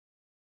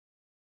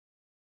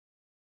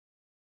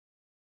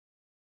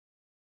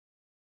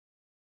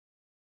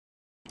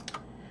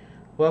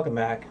Welcome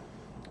back.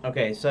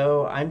 Okay,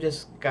 so I'm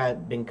just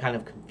been kind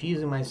of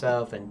confusing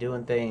myself and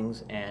doing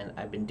things, and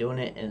I've been doing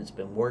it, and it's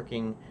been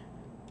working,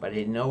 but I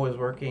didn't know it was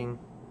working.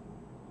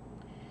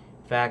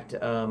 In fact,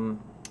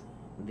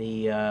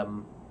 the I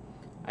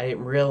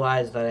didn't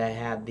realize that I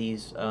had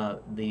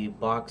the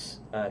box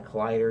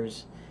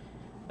colliders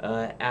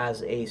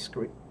as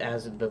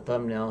the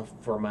thumbnail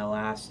for my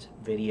last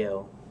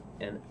video,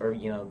 or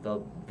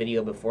the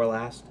video before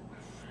last.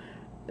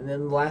 And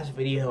then the last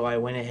video, I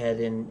went ahead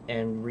and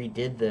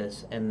redid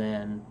this, and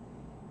then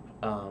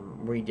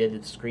redid the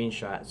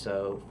screenshot.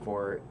 So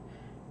for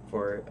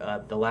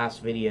the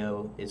last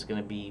video is going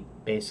to be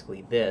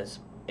basically this.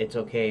 It's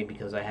okay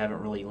because I haven't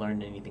really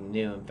learned anything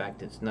new. In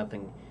fact, it's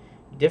nothing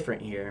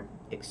different here,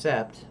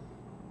 except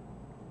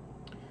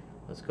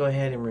let's go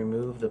ahead and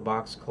remove the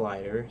box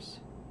colliders.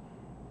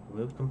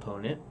 Remove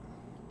component.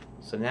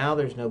 So now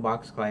there's no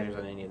box colliders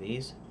on any of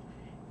these.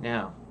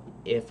 Now,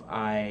 if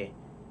I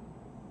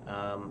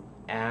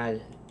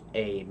add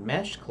a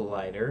mesh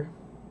collider,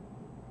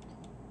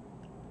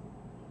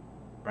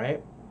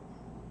 right?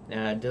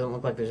 Now it doesn't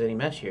look like there's any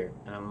mesh here,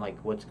 and I'm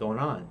like, what's going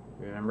on?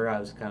 Remember, I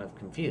was kind of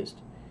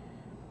confused.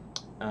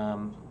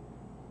 Um,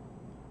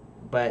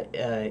 but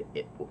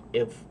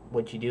if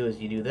what you do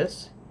is you do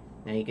this,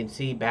 now you can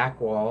see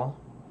backwall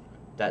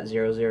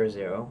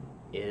 .000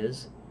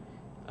 is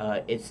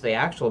it's the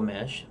actual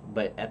mesh,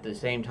 but at the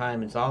same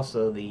time it's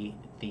also the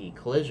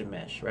collision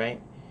mesh,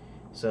 right?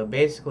 So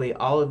basically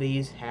all of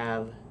these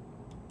have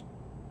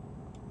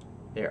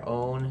their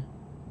own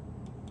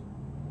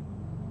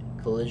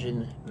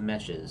collision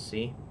meshes,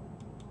 see?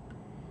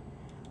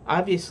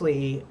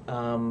 Obviously,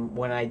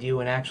 when I do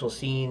an actual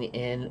scene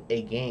in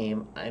a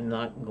game, I'm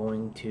not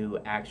going to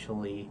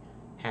actually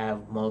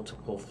have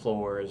multiple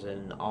floors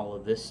and all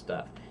of this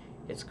stuff.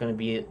 It's going to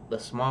be the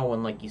small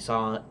one like you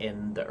saw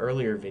in the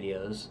earlier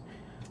videos,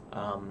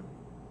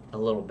 a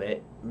little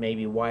bit,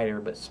 maybe wider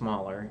but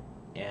smaller,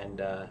 and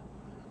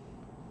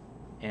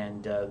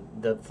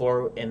the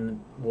floor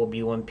will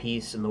be one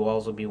piece and the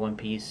walls will be one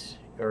piece,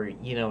 or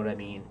you know what I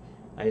mean.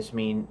 I just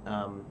mean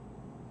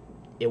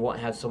it won't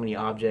have so many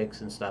objects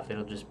and stuff.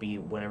 It'll just be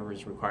whatever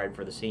is required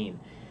for the scene.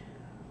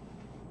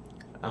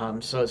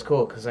 So it's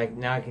cool because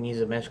now I can use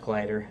a mesh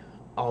collider.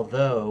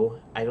 Although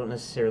I don't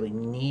necessarily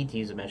need to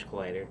use a mesh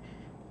collider,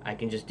 I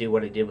can just do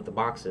what I did with the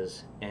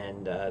boxes,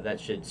 and that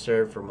should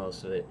serve for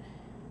most of it.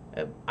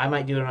 I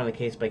might do it on a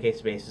case by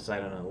case basis. I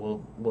don't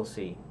know. We'll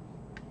see.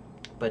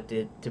 But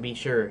to be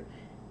sure,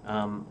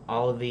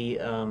 all of the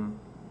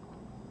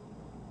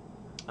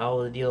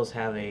deals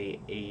have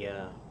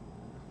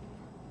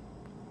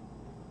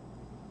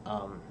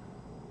um,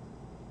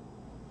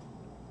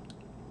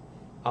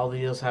 all the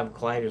deals have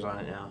colliders on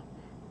it now.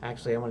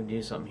 Actually, I'm going to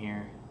do something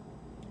here.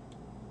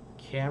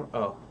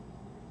 Oh,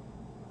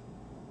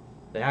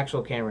 the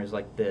actual camera is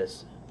like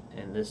this,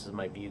 and this is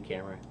my view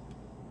camera.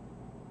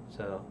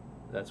 So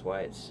that's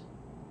why it's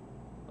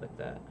like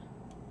that.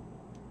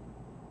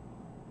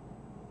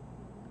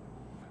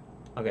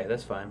 Okay,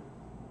 that's fine.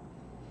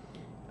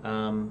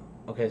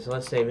 Okay, so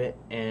let's save it,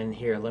 and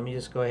here, let me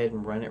just go ahead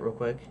and run it real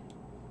quick.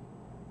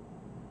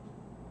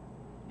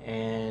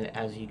 And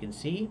as you can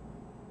see,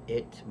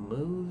 it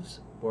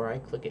moves where I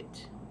click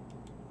it.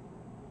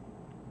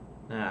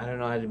 Now, I don't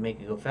know how to make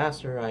it go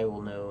faster. I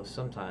will know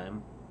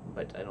sometime,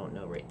 but I don't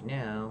know right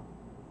now.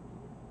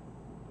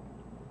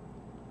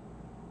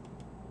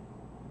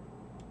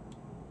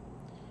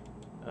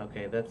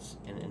 Okay, that's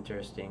an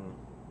interesting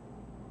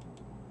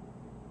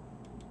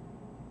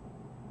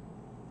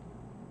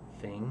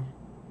thing.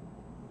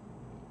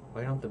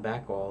 Why don't the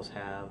back walls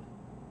have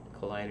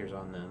colliders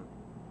on them?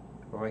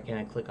 Or why can't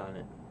I click on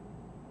it?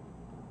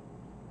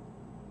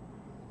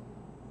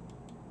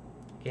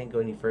 Can't go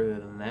any further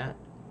than that.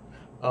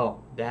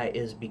 Oh, that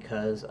is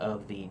because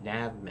of the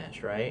nav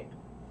mesh, right?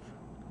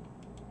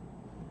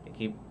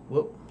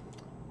 Whoop,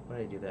 why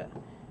did I do that?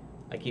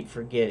 I keep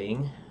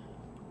forgetting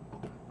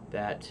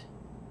that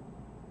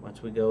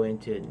once we go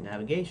into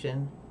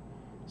navigation,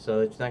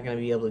 so it's not going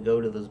to be able to go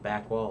to those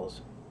back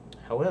walls.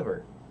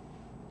 However,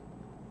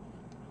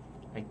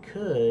 I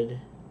could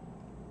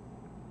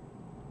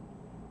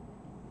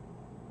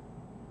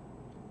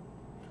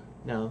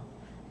no,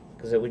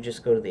 because it would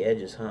just go to the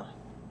edges, huh?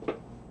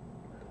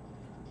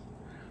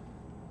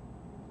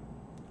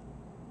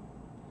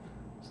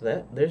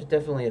 So there's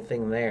definitely a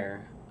thing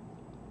there.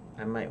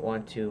 I might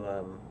want to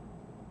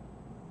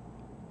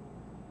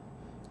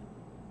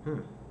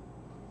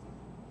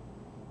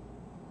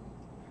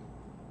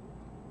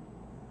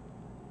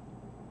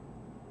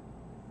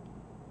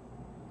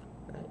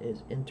that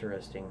is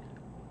interesting.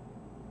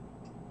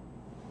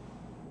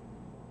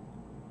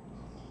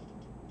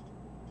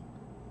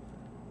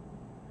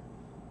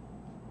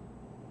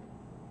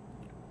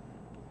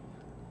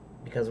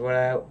 Because what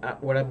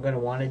I'm going to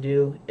want to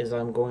do is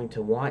I'm going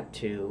to want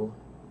to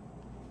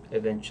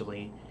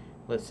eventually,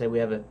 let's say we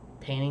have a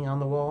painting on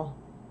the wall,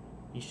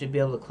 you should be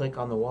able to click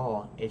on the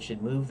wall. It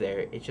should move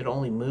there. It should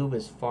only move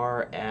as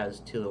far as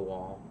to the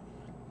wall.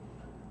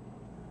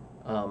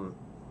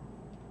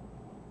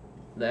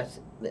 That's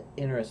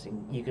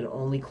interesting. You can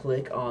only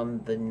click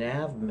on the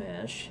nav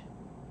mesh.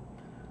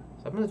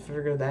 So I'm gonna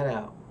figure that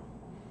out.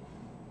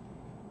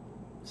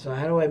 So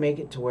how do I make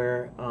it to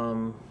where,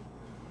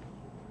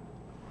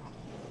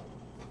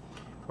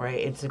 right?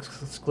 It's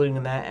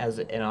excluding that as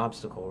an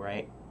obstacle,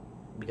 right?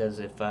 Because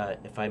if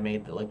I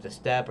made like the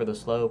step or the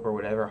slope or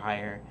whatever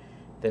higher,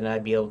 then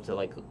I'd be able to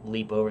like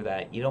leap over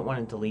that. You don't want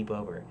it to leap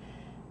over,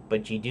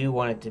 but you do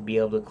want it to be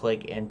able to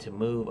click and to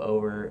move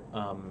over.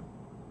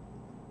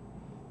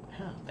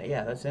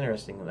 Yeah, that's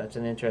interesting. That's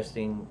an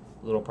interesting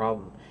little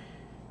problem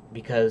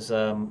because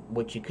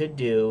what you could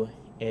do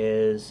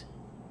is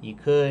you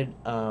could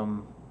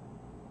show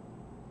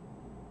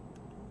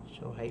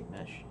height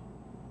mesh.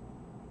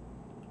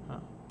 Huh.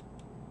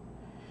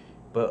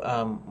 But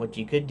what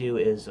you could do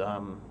is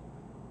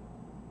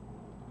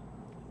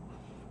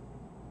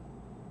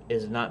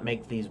not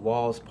make these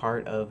walls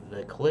part of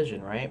the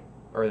collision, right?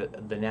 Or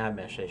the nav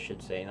mesh, I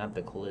should say, not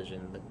the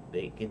collision.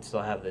 They could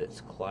still have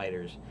its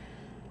colliders.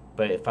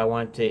 But if I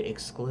want to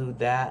exclude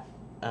that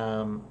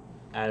out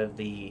of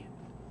the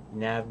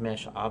nav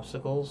mesh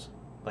obstacles,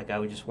 like I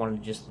would just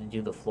want to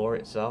do the floor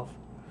itself.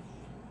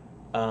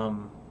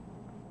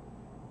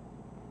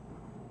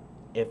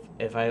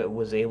 If I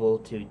was able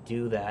to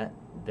do that,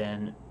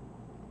 then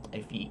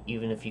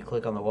even if you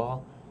click on the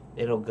wall,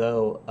 it'll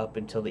go up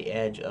until the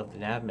edge of the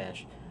nav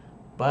mesh.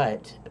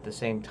 But at the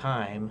same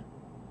time,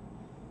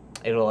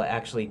 it'll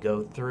actually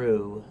go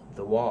through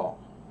the wall.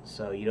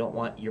 So you don't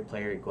want your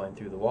player going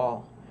through the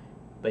wall,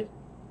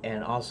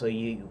 and also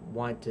you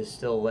want to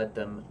still let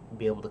them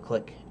be able to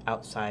click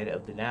outside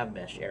of the nav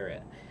mesh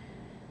area.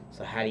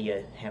 So how do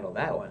you handle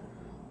that one,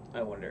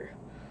 I wonder?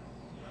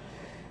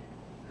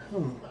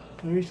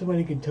 Maybe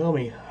somebody can tell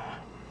me.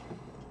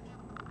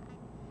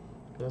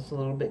 That's a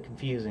little bit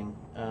confusing.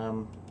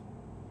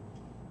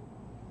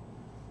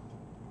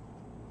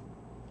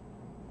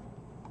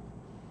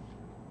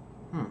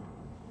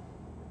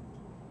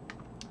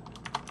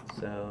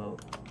 So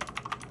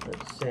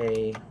let's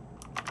say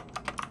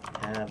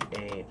have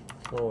a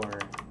floor.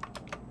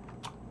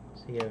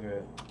 So you have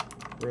a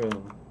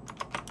room,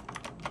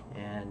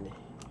 and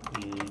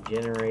you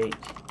generate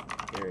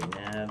your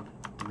nav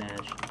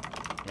mesh,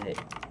 and it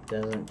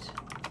doesn't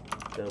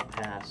go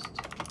past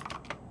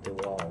the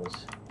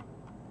walls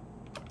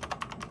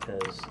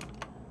because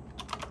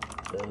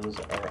those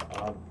are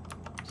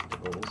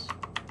obstacles.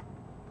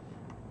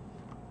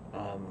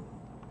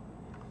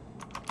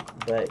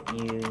 But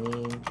you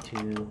need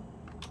to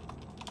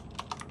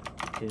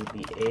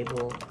be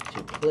able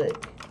to click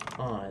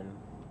on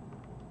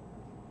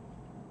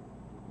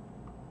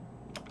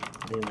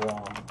the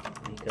wall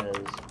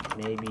because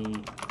maybe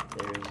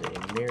there's a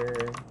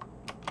mirror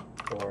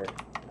or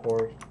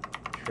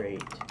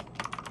portrait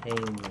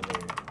hanging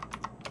there.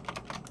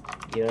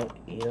 You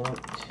don't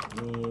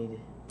need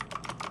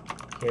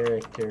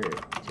character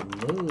to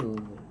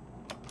move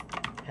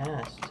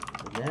past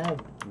the nav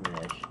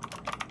mesh,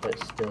 but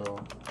still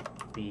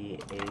be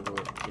able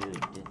to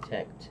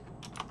detect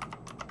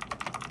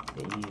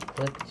that you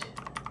clicked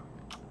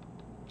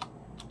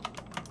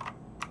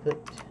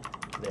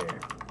there.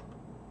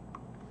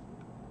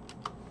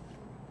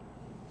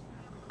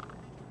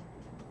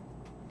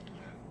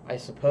 I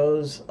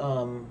suppose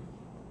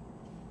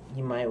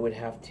you would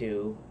have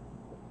to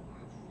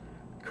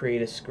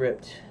create a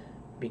script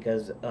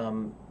because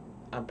I'm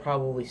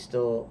probably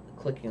still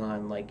clicking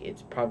on, like,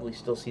 it probably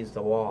still sees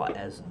the wall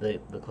as the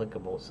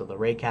clickable, so the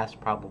raycast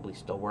probably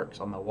still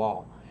works on the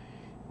wall,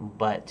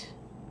 but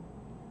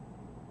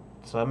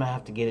so I'm gonna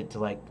have to get it to,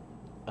 like,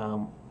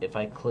 if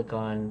I click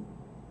on,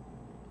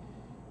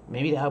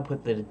 maybe I'll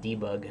put the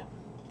debug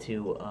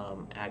to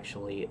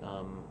actually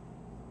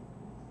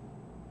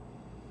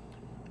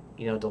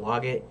to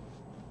log it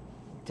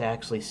to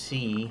actually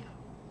see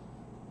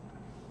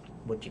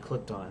what you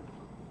clicked on.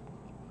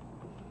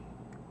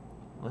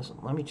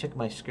 Let me check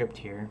my script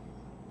here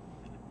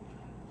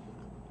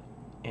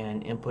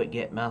and input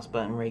get mouse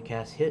button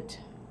raycast hit.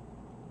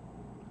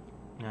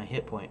 Now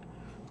hit point.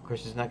 Of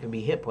course, it's not going to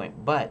be hit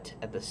point, but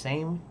at the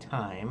same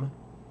time,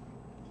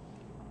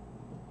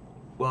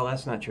 well,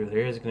 that's not true.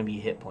 There is going to be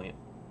a hit point.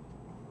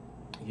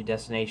 Your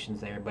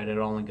destination's there, but it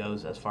only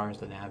goes as far as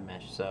the nav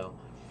mesh. So,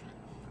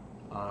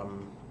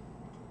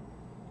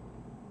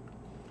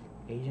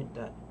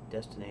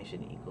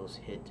 agent.destination equals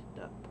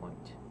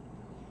hit.point.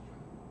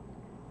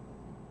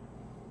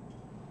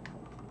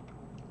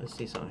 Let's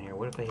see something here.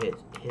 What if I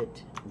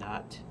hit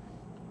dot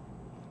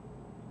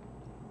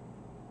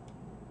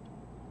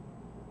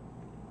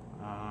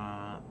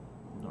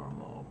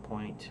normal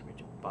point,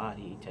 rigid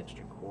body,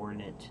 texture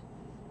coordinate,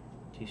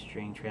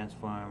 toString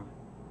transform,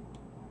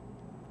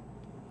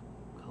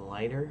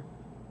 collider,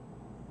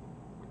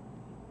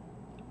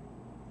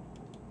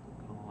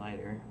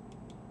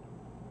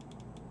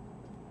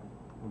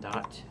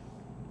 dot.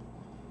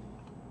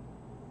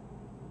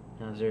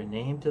 Now, is there a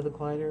name to the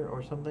collider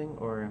or something,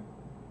 or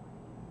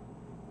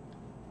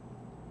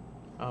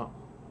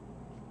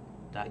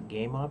dot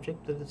game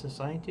object that it's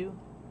assigned to?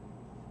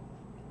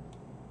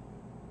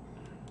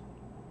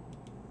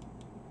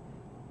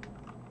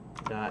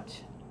 dot,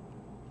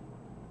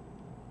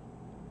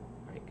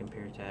 right,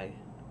 compare tag.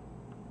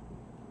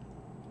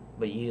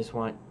 But you just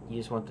want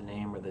the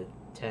name or the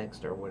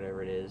text or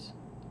whatever it is.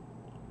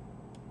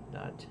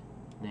 Dot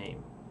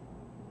name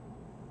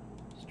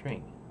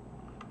string.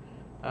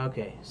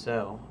 Okay,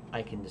 so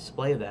I can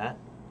display that.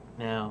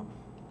 Now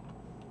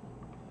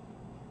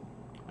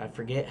I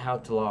forget how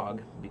to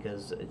log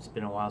because it's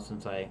been a while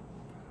since I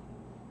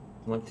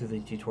went through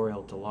the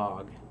tutorial to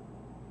log.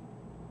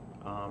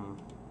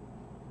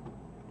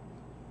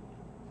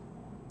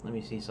 Let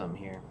me see something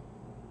here.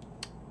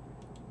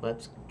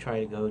 Let's try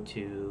to go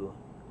to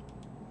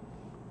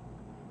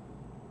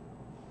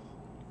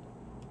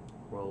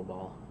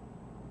rollerball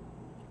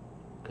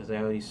because I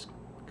always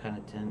kind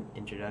of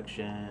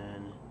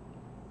introduction.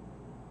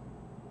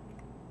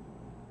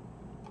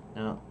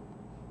 No.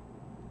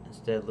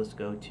 Instead, let's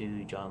go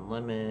to John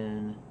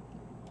Lemon.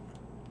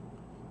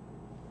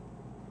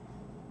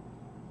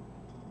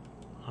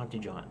 On to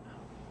John.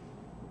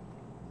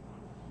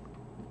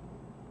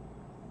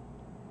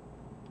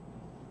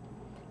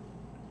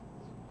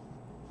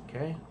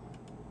 Okay.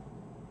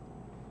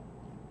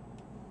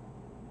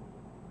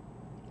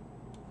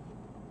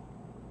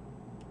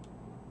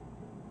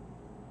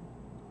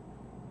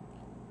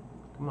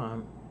 Come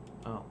on.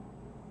 Oh.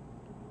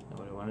 That's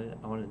what I wanted.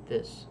 I wanted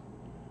this.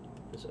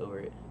 This over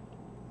it.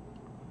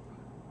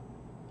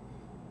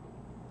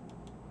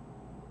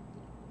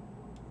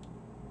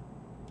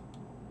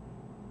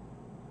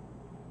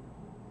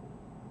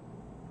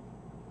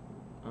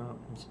 Oh,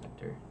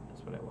 inspector.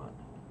 That's what I want.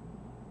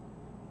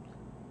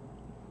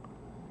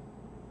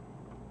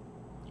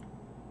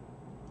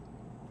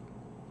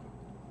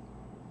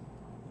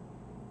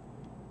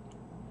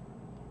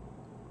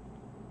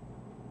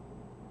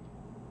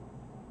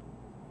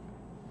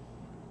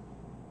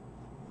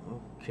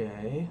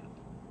 Okay.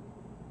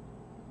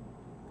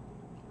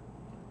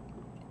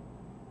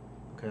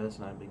 Okay, that's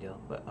not a big deal.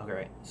 But okay,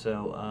 right.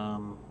 So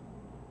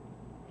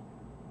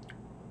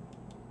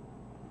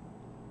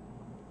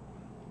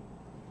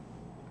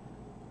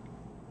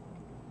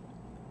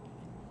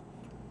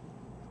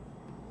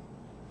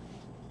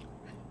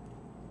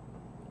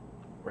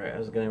right, I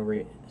was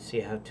gonna see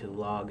how to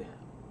log.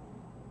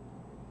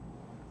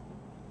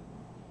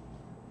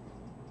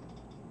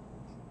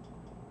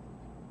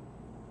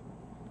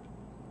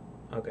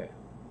 Okay.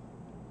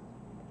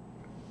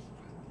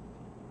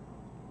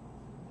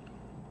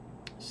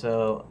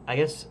 So I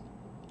guess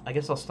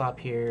I'll stop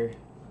here,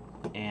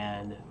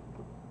 and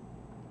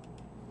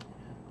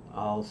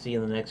I'll see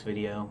you in the next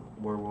video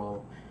where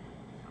we'll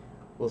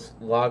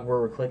log where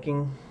we're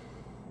clicking,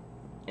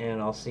 and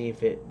I'll see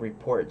if it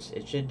reports.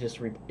 It should just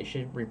it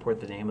should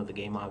report the name of the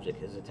game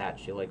object is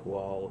attached to, like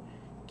wall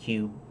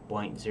cube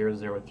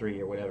 .003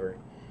 or whatever.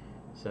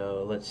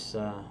 So let's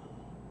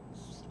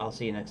I'll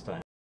see you next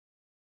time.